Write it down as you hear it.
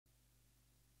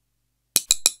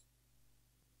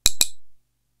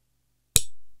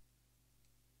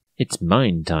It's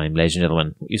mine time, ladies and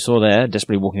gentlemen. What you saw there,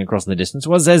 desperately walking across in the distance,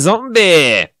 was a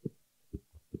zombie!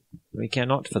 We care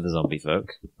not for the zombie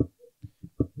folk.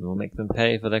 We will make them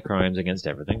pay for their crimes against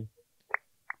everything.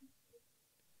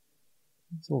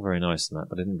 It's all very nice and that,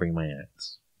 but I didn't bring my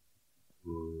axe.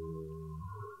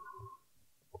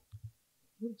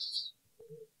 Whoops.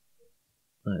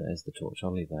 Oh, there's the torch.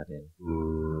 I'll leave that in.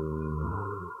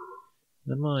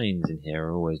 The mines in here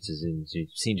are always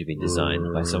seem to be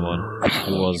designed by someone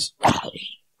who was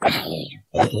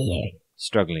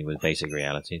struggling with basic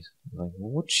realities. Like,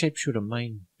 well, what shape should a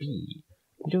mine be?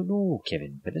 I don't know,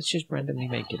 Kevin, but let's just randomly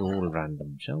make it all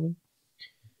random, shall we?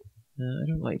 I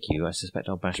don't like you. I suspect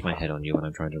I'll bash my head on you when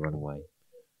I'm trying to run away.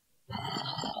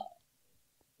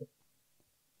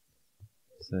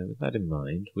 So with that in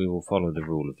mind, we will follow the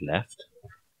rule of left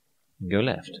and go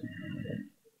left.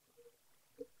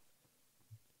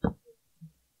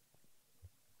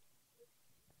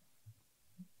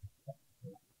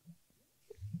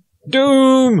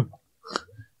 Doom!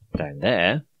 Down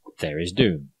there, there is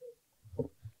doom.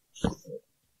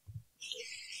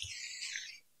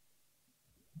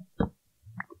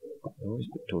 Always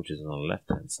put torches on the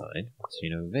left-hand side, so you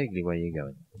know vaguely where you're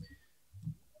going.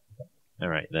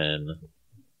 Alright then.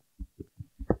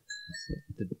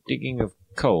 Let the digging of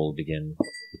coal begin.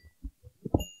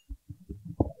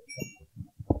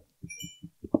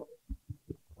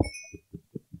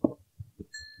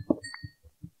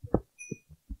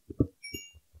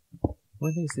 One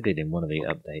of the things they did in one of the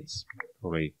updates,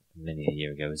 probably many a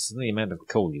year ago, is the amount of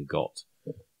coal you got.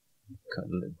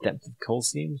 The depth of coal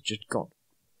seams just got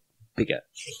bigger.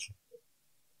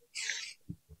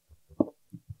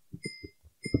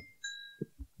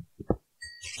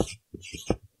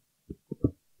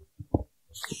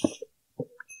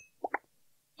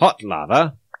 Hot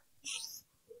lava!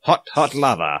 Hot, hot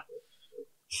lava!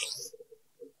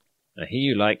 I hear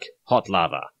you like hot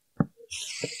lava.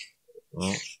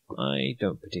 Well, I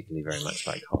don't particularly very much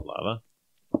like hot lava.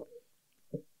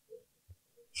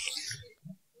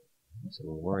 So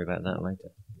we'll worry about that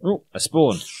later. Oh, a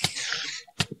spawn!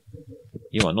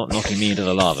 You are not knocking me into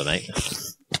the lava, mate.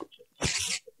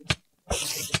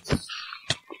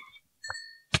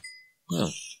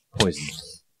 Oh, poison.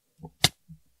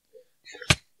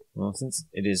 Well, since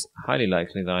it is highly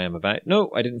likely that I am about... No,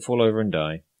 I didn't fall over and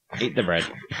die. Eat the bread.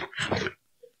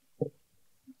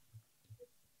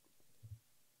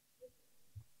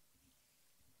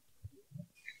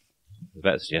 I was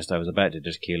about to suggest I was about to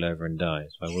just keel over and die,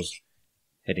 so I was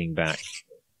heading back.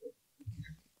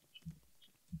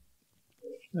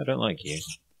 I don't like you.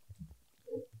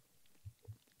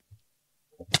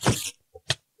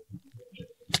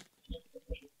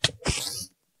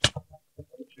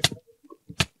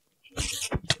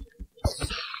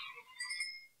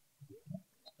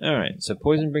 Alright, so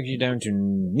poison brings you down to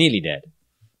nearly dead,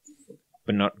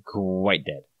 but not quite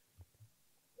dead.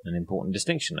 An important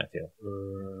distinction, I feel.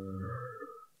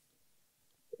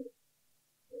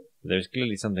 There's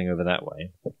clearly something over that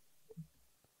way.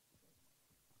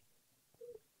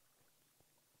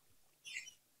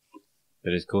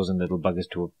 That is causing little buggers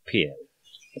to appear.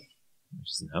 Which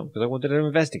doesn't help, because I wanted to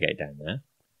investigate down there.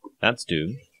 That's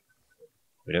Doom.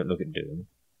 We don't look at Doom.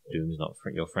 Doom is not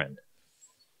your friend.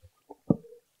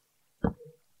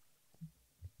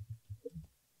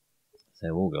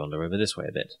 So we'll go on the river this way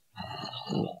a bit.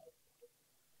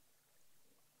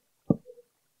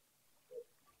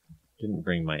 Didn't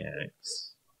bring my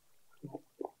axe.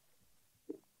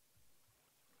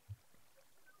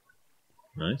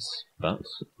 Nice, but...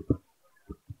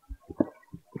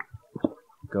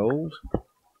 gold?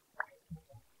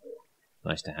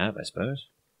 Nice to have, I suppose.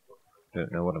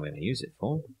 Don't know what I'm going to use it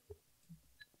for.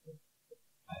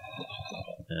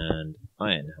 And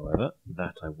iron, however,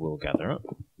 that I will gather up.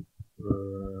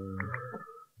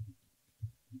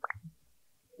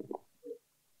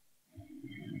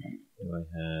 Do I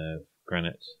have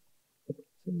granite?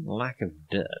 Some lack of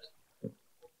dirt.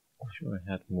 I'm sure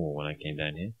I had more when I came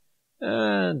down here.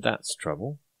 And that's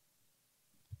trouble.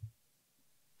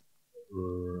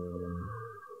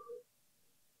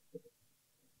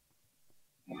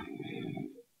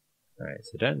 Alright,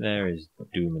 so down there is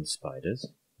Doom and spiders.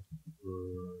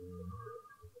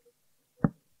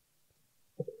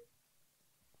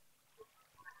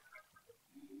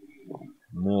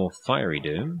 More fiery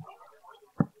Doom.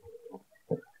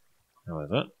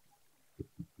 However,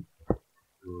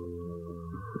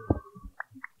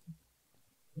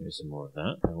 there's some more of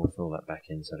that. I will fill that back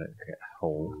in so I don't create a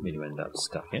hole for me to end up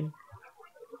stuck in.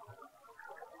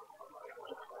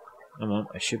 Come on,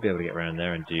 I should be able to get around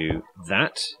there and do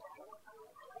that.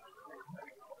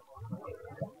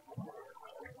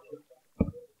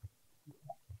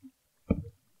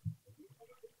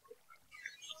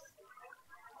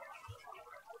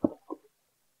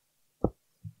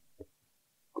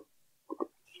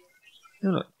 Oh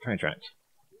look, train track.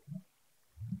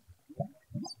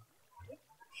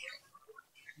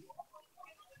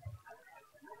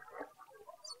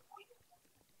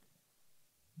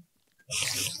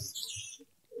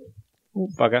 Oh,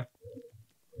 bugger.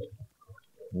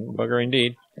 Oh, bugger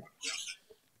indeed.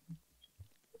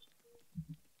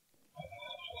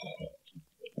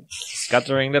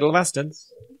 Scuttering little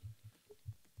bastards.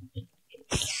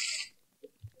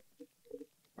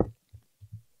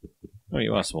 Oh,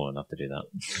 you are small enough to do that.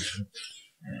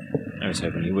 I was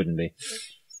hoping you wouldn't be.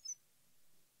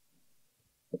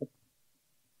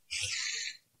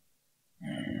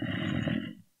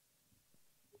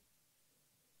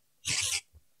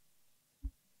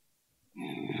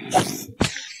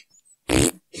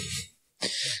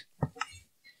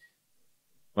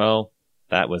 Well,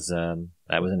 that was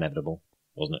inevitable,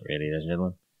 wasn't it? Really, ladies and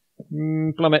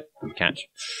gentlemen. Plummet, catch.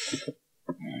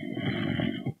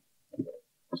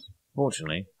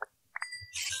 Fortunately,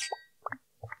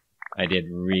 I did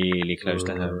really close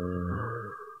to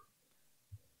home.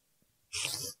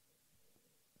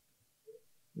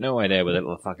 No idea where the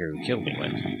little fucker who killed me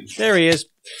went. There he is.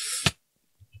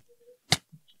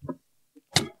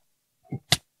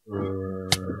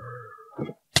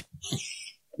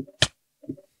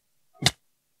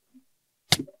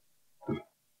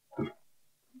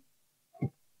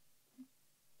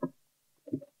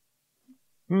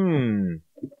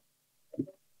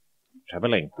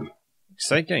 Travelling.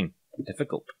 Exciting.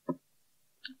 Difficult.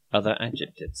 Other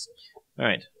adjectives.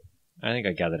 Alright. I think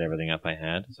I gathered everything up I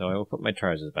had, so I will put my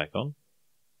trousers back on.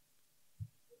 I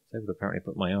was able to apparently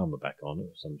put my armour back on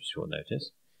at some short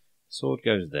notice. Sword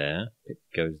goes there, pick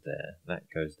goes there, that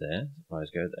goes there,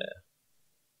 supplies go there.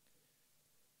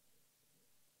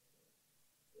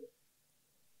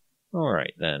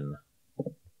 Alright then. I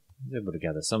was able to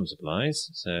gather some supplies,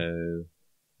 so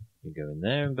you go in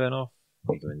there and burn off.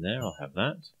 You go in there, I'll have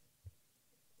that.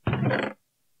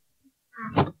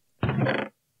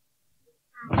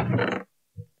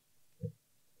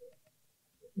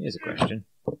 Here's a question.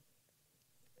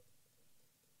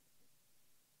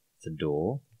 It's a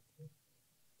door.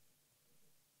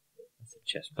 That's a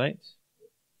chest plate.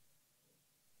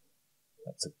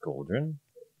 That's a cauldron.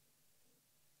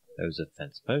 Those are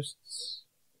fence posts.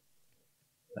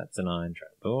 That's an iron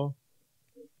trapdoor.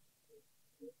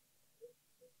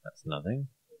 That's nothing.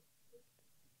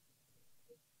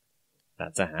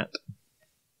 That's a hat.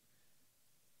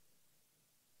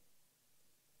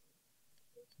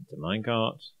 It's a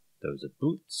minecart. Those are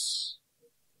boots.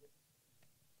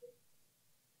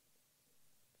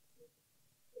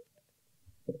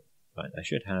 Right, I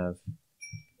should have...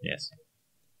 Yes.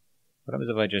 What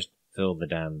happens if I just fill the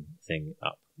damn thing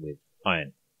up with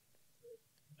iron?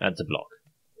 That's a block.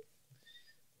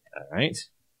 Alright.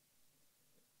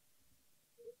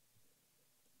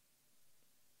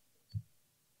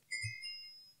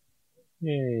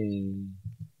 Yay.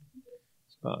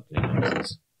 Sparkling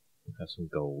noises. Have some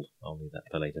gold. I'll leave that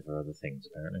for later for other things,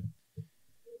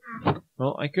 apparently.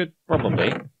 Well, I could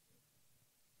probably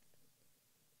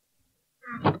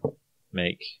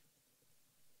make...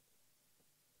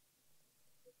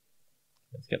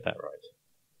 Let's get that right.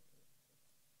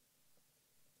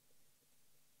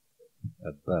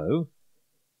 A bow,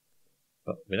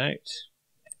 but without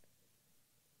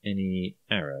any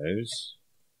arrows.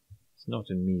 It's not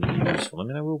immediately useful. I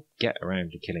mean, I will get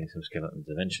around to killing some skeletons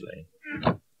eventually.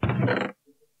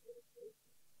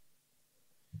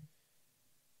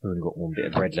 I've only got one bit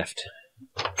of bread left.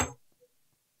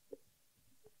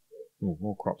 Ooh,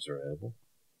 more crops are available.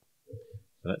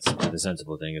 So that's the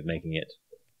sensible thing of making it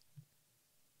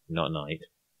not night.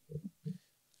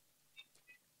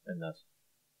 And that's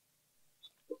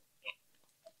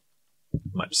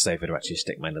much safer to actually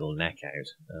stick my little neck out.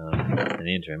 In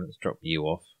the interim, let's drop you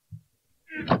off.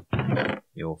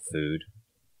 Your food.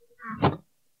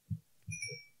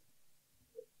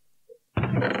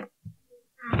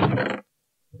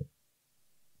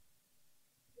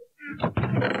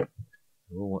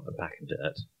 We'll want a pack of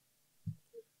dirt,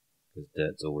 because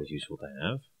dirt's always useful to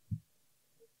have.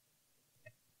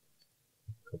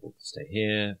 Cobble to stay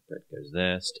here, bread goes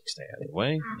there, sticks stay out of the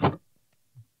way.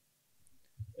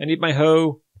 I need my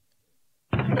hoe!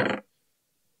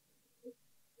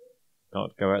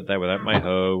 Can't go out there without my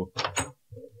hoe.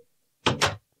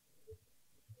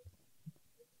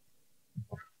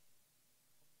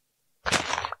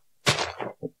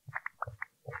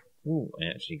 Ooh, I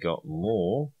actually got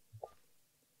more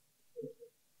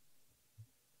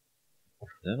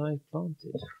than I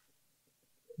planted.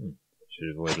 Should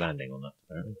avoid landing on that,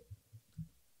 apparently.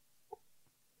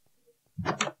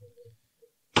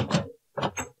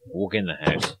 Walk in the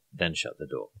house, then shut the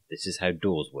door. This is how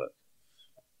doors work.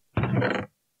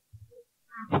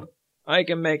 I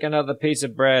can make another piece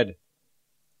of bread.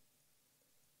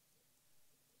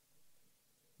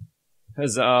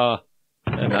 Huzzah!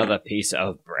 Another piece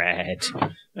of bread.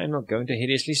 I'm not going to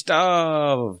hideously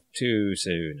starve too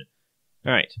soon.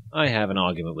 Alright, I have an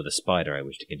argument with a spider I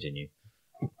wish to continue.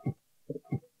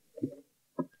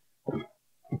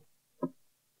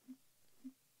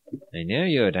 I know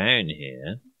you're down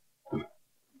here,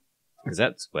 because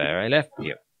that's where I left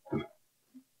you.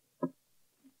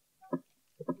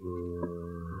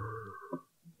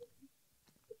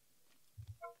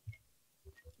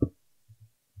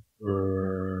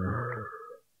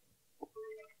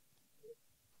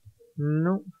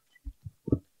 Nope.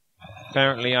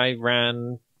 Apparently I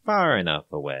ran far enough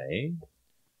away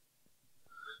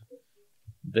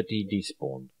that he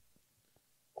despawned.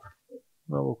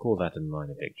 Well, we'll call that a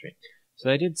minor victory.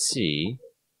 So I did see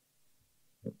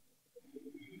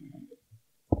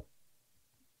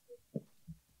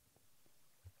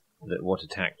that what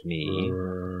attacked me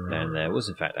down there was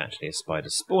in fact actually a spider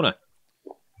spawner.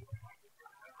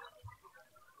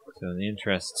 So in the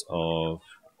interests of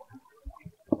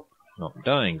not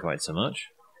dying quite so much,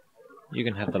 you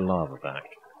can have the lava back.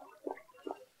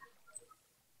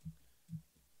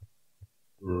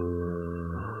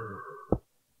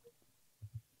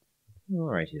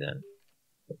 Alrighty then.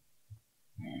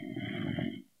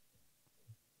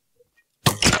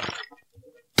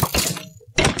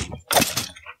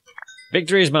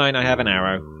 Victory is mine, I have an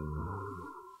arrow.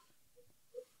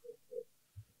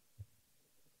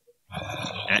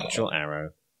 Actual arrow.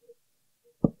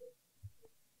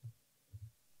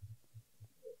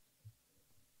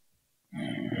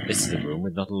 This is a room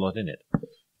with not a lot in it.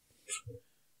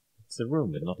 It's a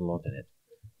room with not a lot in it.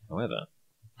 However,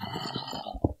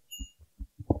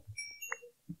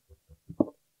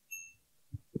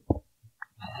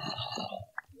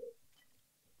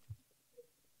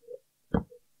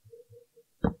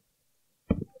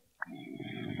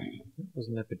 that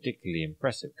wasn't a particularly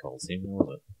impressive coal seam,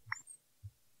 was it?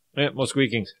 Yeah, more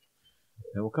squeakings.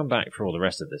 Now we'll come back for all the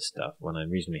rest of this stuff when I'm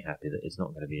reasonably happy that it's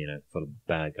not going to be, full of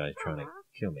bad guys trying to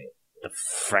kill me. The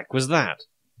frack was that?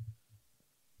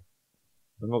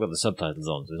 I've not got the subtitles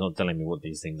on, so it's not telling me what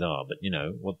these things are, but,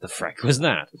 what the frack was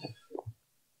that?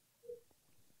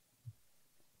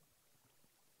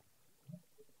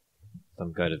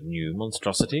 Some kind of new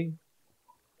monstrosity?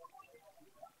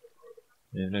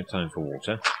 We have no time for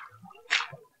water.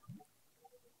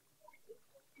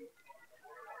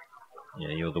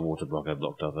 Yeah, you're the water block I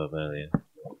blocked off up earlier.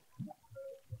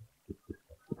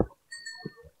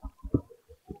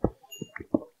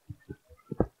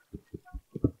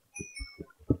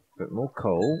 But more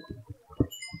coal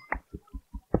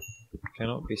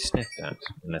cannot be sniffed at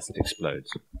unless it explodes.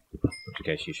 In which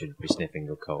case you should be sniffing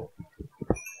your coal.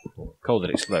 Well, coal that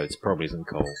explodes probably isn't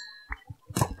coal.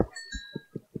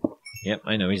 Yep,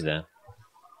 I know he's there.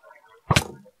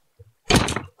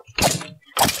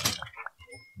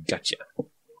 Gotcha.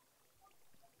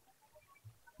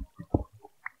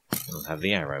 I'll have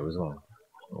the arrow as well.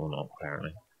 Or not,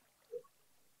 apparently.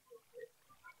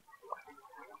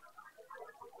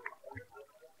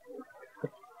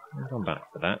 I'll come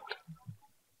back for that.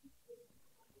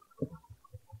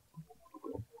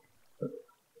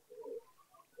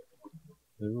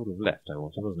 The rule of left I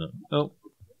wanted, wasn't it? Oh!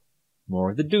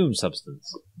 More of the doom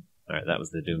substance. Alright, that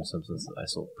was the doom substance that I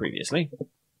saw previously.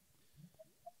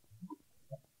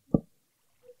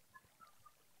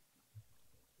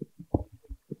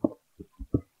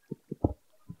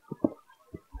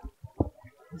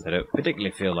 I don't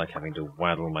particularly feel like having to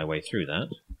waddle my way through that.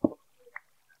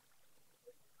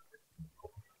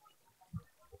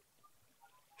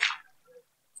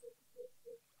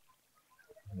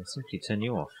 I'll simply turn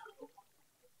you off.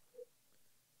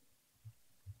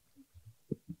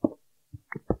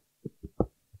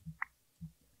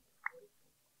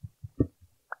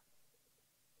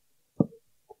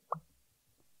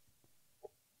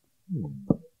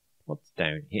 What's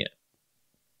down here?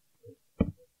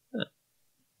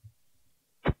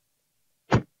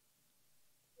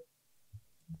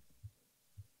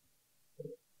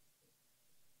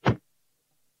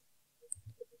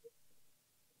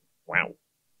 Wow.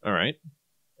 Alright.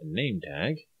 A name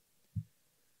tag.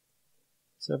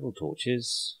 Several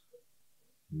torches.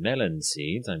 Melon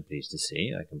seeds, I'm pleased to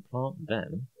see. I can plant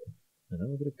them. And a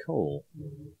little bit of coal.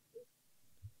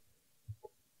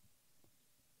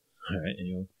 Alright, and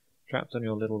you're trapped on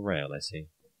your little rail, I see.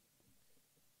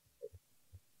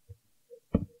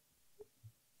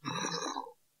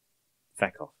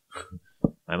 Feck off.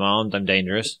 I'm armed, I'm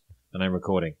dangerous, and I'm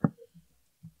recording.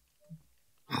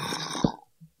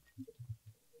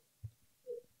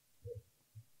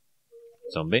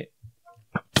 zombie.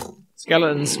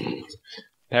 Skeletons!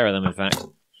 Pair of them, in fact.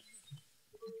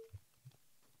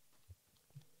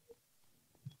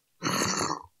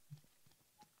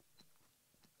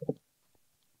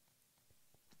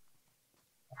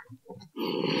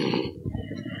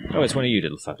 Oh, it's one of you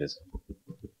little fuckers.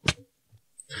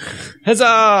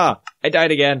 Huzzah! I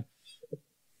died again.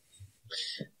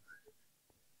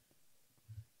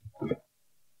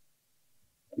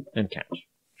 And catch.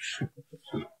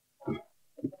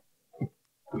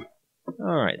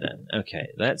 Alright then. Okay,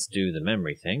 let's do the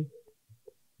memory thing.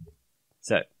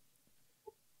 So,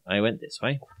 I went this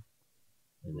way.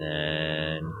 And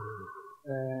then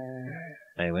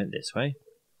I went this way.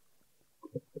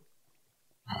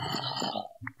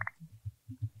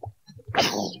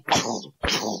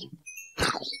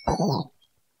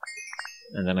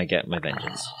 And then I get my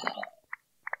vengeance.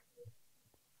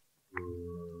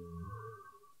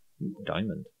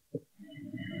 Diamond.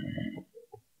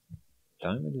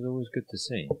 Diamond is always good to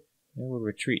see. I will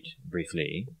retreat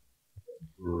briefly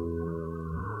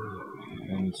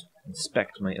and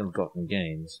inspect my ill-gotten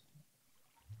gains.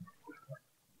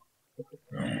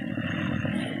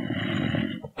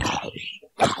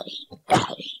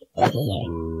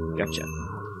 Gotcha.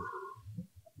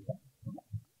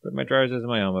 Put my trousers and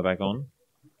my armor back on.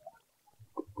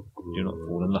 Do not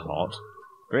fall in the hot.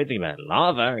 Great thing about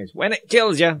lava is when it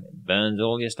kills you, it burns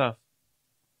all your stuff.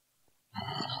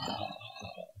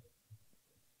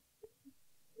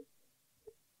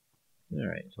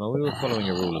 Alright, well we were following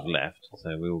a rule of left,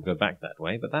 so we will go back that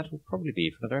way, but that will probably be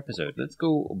for another episode. Let's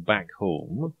go back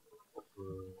home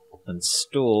and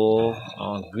store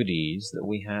our goodies that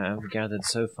we have gathered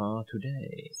so far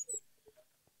today.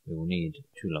 We will need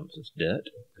 2 lumps of dirt,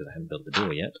 because I haven't built the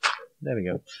door yet. There we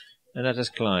go. And let us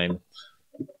climb.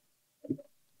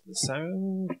 The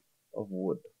sound of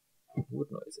wood. Wood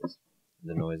noises.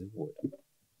 The noise of wood.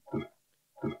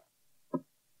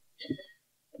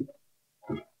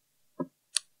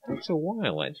 Takes a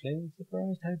while, actually. I'm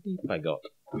surprised how deep I got.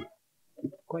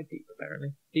 Quite deep,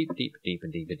 apparently. Deep, deep, deep,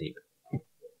 and deeper, deep.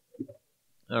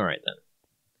 Alright then.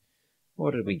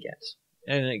 What did we get?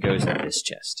 And it goes in this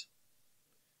chest.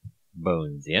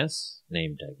 Bones, yes.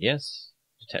 Name tag, yes.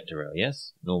 Detector rail,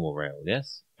 yes. Normal rail,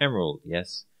 yes. Emerald,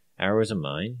 yes. Arrows are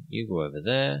mine. You go over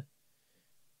there.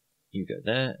 You go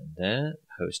there and there.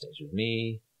 Host stays with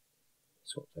me.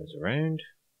 Swap those around.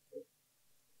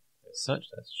 As such,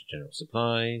 that's general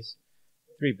supplies.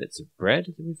 3 bits of bread.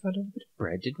 Did we find a little bit of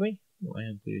bread, did we? Oh, I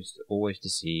am pleased always to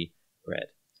see bread.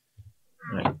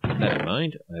 Right, with that in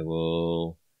mind, I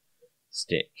will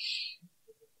stick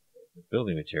the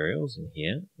building materials in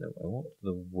here. No, I want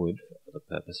the wood for other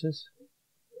purposes.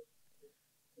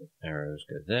 Arrows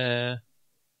go there.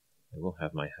 I will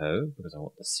have my hoe because I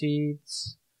want the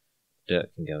seeds.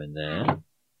 Dirt can go in there.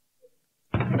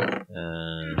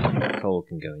 And coal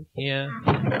can go in here.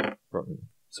 Rotten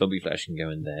zombie flesh can go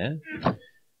in there.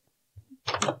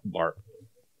 Barp.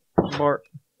 Barp.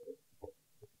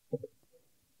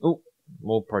 Oh,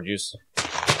 more produce.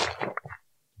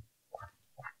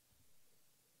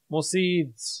 More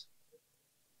seeds.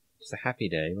 It's a happy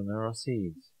day when there are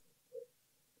seeds.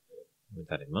 With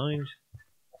that in mind.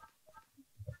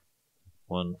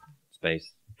 1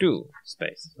 space, 2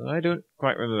 space. So I don't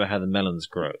quite remember how the melons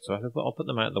grow, so I'll put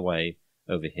them out of the way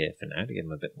over here for now to give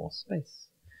them a bit more space.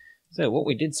 So what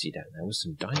we did see down there was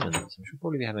some diamonds, which we'll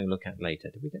probably be having a look at later.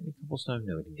 Did we get any cobblestone?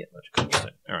 No, we didn't get much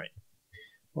cobblestone. Alright.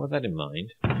 Well, with that in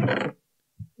mind,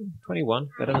 21,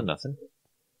 better than nothing.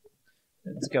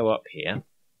 Let's go up here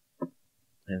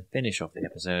and finish off the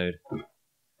episode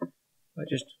by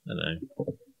just, I don't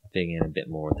know, digging in a bit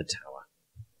more of the tower.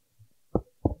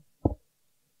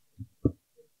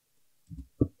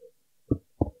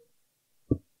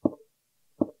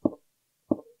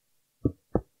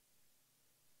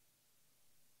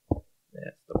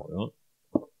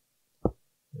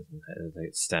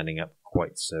 It's standing up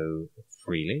quite so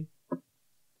freely.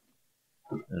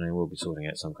 And I will be sorting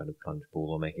out some kind of plunge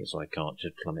pool or make it so I can't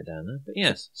just plummet down there. But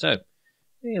yes, so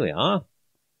here we are.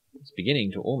 It's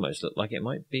beginning to almost look like it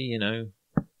might be, you know,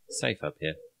 safe up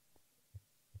here.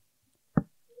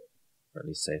 Or at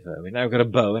least safer. We've now got a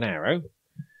bow and arrow.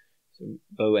 So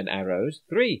bow and arrows.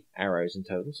 3 arrows in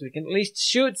total, so we can at least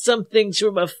shoot some things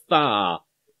from afar.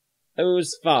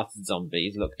 Those fast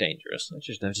zombies look dangerous. I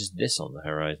just noticed this on the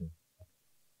horizon.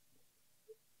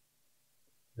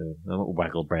 So I won't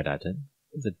waggle bread at it.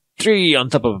 There's a tree on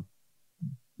top of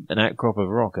an outcrop of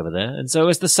rock over there, and so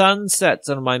as the sun sets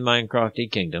on my Minecrafty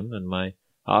kingdom and my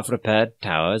half-repaired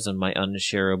towers and my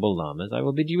unshareable llamas, I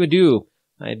will bid you adieu.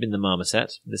 I have been the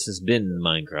Marmoset. This has been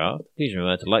Minecraft. Please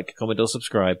remember to like, comment, or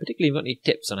subscribe, particularly if you've got any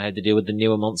tips on how to deal with the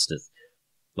newer monsters.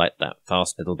 Like that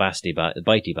fast little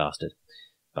bitey bastard.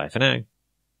 Bye for now.